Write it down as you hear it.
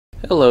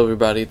Hello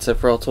everybody, it's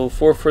S.N.E.S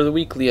for the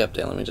weekly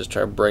update. Let me just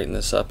try to brighten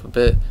this up a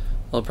bit.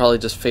 It'll probably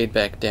just fade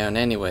back down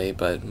anyway,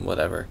 but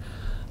whatever.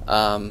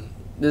 This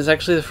is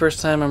actually the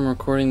first time I'm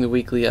recording the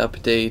weekly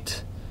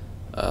update,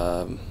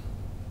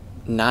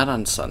 not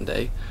on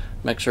Sunday.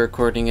 I'm actually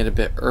recording it a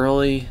bit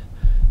early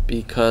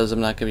because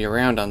I'm not going to be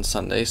around on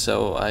Sunday,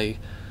 so I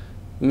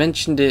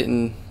mentioned it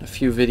in a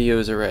few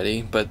videos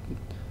already, but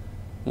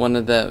one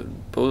of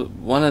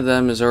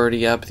them is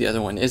already up, the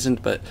other one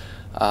isn't, but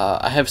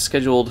I have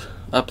scheduled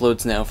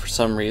uploads now for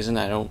some reason.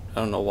 I don't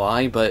know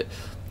why, but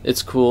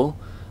it's cool.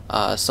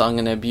 So I'm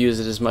gonna abuse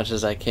it as much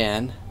as I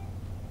can.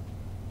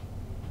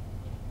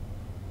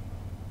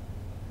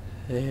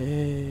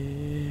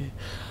 Hey.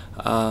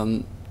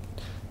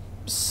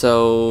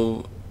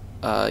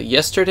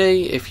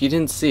 Yesterday, if you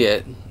didn't see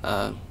it,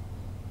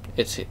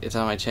 it's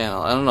on my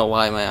channel. I don't know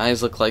why my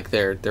eyes look like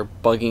they're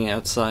bugging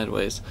out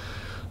sideways.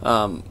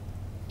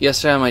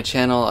 Yesterday on my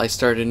channel, I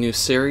started a new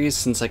series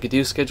since I could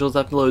do scheduled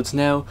uploads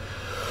now.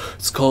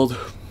 It's called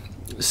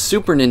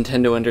Super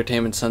Nintendo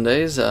Entertainment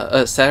Sundays,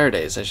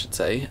 Saturdays, I should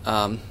say.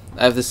 I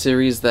have the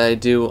series that I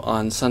do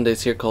on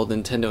Sundays here called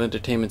Nintendo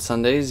Entertainment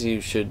Sundays.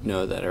 You should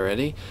know that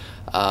already.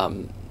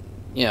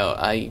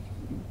 I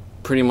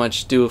pretty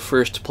much do a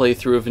first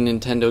playthrough of a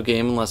Nintendo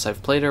game unless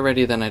I've played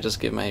already, then I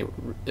just give my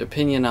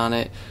opinion on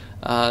it.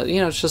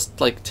 It's just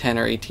like 10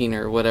 or 18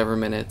 or whatever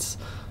minutes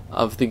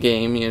of the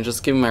game,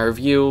 just giving my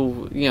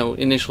review,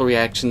 initial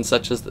reactions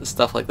such as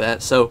stuff like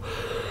that. So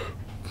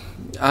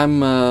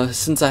I'm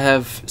since I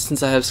have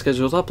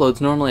scheduled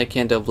uploads, normally I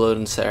can't upload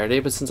on Saturday,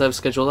 but since I have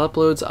scheduled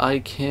uploads, I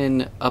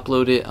can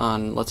upload it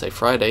on, let's say,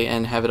 Friday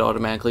and have it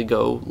automatically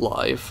go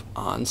live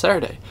on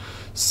Saturday.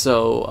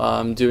 So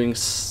I'm doing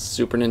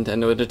Super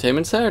Nintendo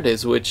Entertainment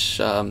Saturdays, which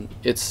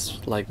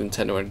it's like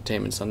Nintendo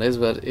Entertainment Sundays,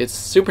 but it's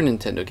Super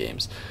Nintendo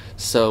games.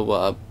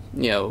 So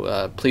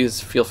please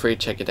feel free to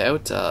check it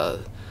out.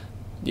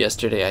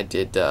 Yesterday I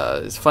did,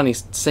 it's funny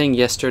saying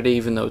yesterday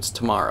even though it's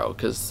tomorrow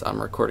because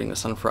I'm recording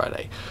this on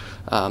Friday.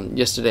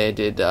 Yesterday I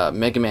did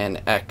Mega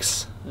Man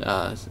X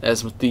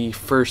as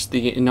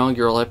the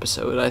inaugural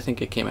episode. I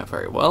think it came out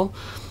very well.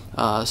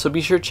 So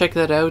be sure to check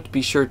that out.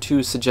 Be sure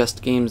to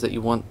suggest games that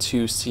you want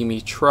to see me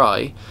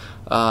try.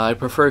 I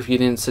prefer if you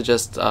didn't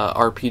suggest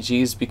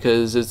RPGs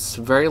because it's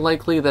very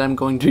likely that I'm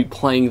going to be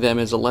playing them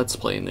as a Let's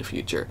Play in the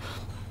future.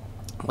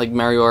 Like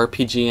Mario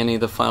RPG, any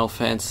of the Final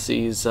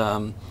Fantasies,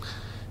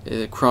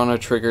 Chrono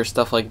Trigger,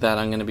 stuff like that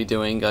I'm going to be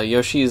doing.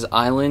 Yoshi's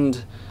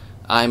Island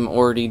I'm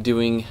already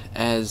doing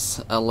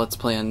as a Let's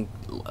Play on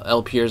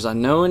LPers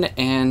Unknown,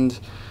 and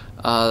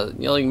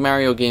like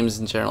Mario games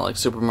in general, like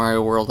Super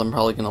Mario World, I'm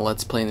probably going to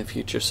Let's Play in the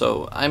future,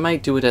 so I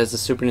might do it as a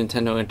Super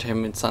Nintendo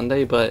Entertainment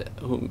Sunday, but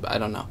I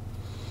don't know.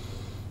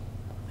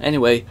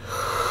 Anyway,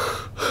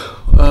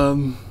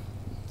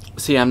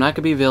 so yeah, I'm not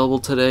going to be available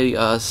today.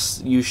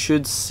 You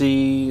should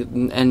see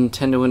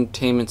Nintendo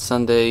Entertainment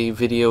Sunday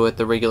video at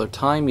the regular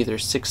time, either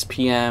 6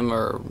 p.m.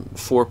 or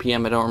 4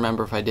 p.m. I don't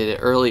remember if I did it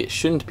early. It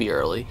shouldn't be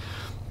early.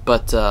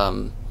 But,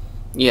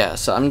 yeah,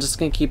 so I'm just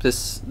going to keep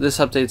this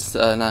update's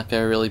not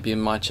going to really be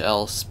much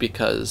else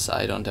because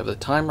I don't have the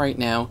time right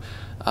now.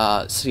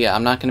 So yeah,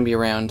 I'm not going to be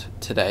around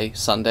today,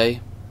 Sunday,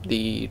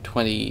 the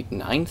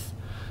 29th.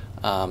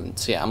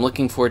 So yeah, I'm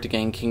looking forward to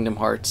getting Kingdom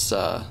Hearts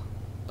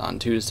on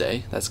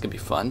Tuesday. That's gonna be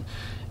fun.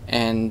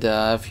 And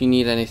if you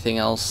need anything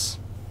else,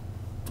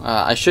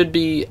 I'm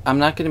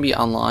not gonna be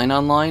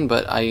online,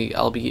 but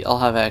I'll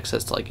have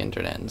access to like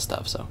internet and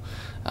stuff. So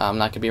I'm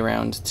not gonna be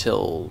around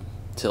till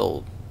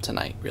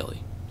tonight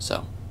really.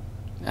 So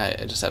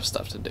I just have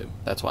stuff to do.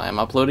 That's why I'm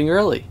uploading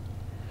early.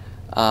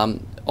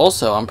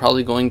 Also, I'm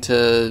probably going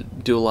to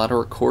do a lot of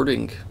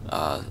recording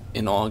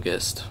in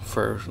August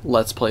for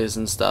Let's Plays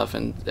and stuff.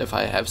 And if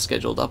I have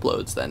scheduled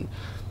uploads, then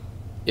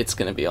it's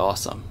gonna be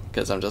awesome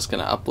because I'm just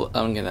gonna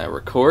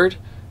record,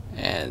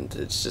 and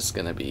I'm just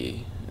gonna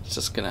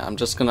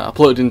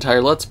upload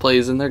entire Let's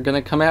Plays, and they're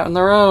gonna come out on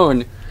their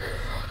own.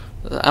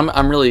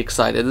 I'm really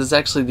excited. This is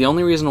actually the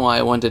only reason why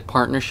I wanted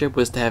partnership,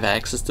 was to have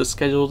access to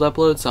scheduled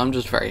uploads. So I'm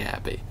just very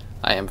happy.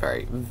 I am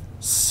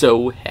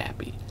so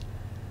happy.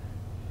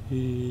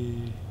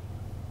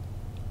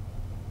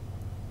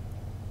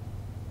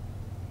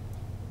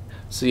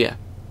 So yeah.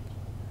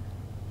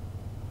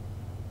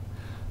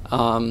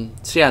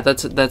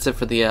 That's it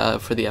for the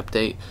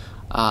update.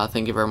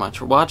 Thank you very much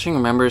for watching.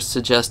 Remember to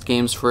suggest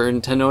games for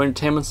Nintendo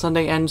Entertainment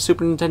Sunday and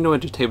Super Nintendo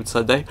Entertainment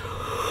Sunday.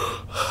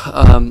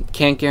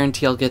 Can't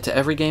guarantee I'll get to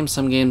every game.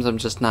 Some games I'm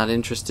just not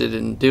interested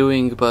in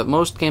doing, but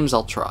most games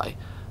I'll try.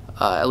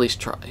 At least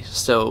try.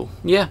 So,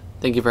 yeah,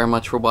 thank you very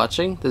much for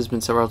watching. This has been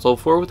S.N.E.S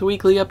with a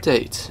weekly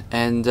update,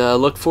 and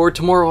look forward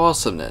to more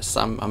awesomeness.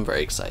 I'm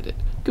very excited.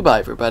 Goodbye,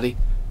 everybody.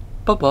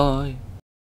 Bye-bye.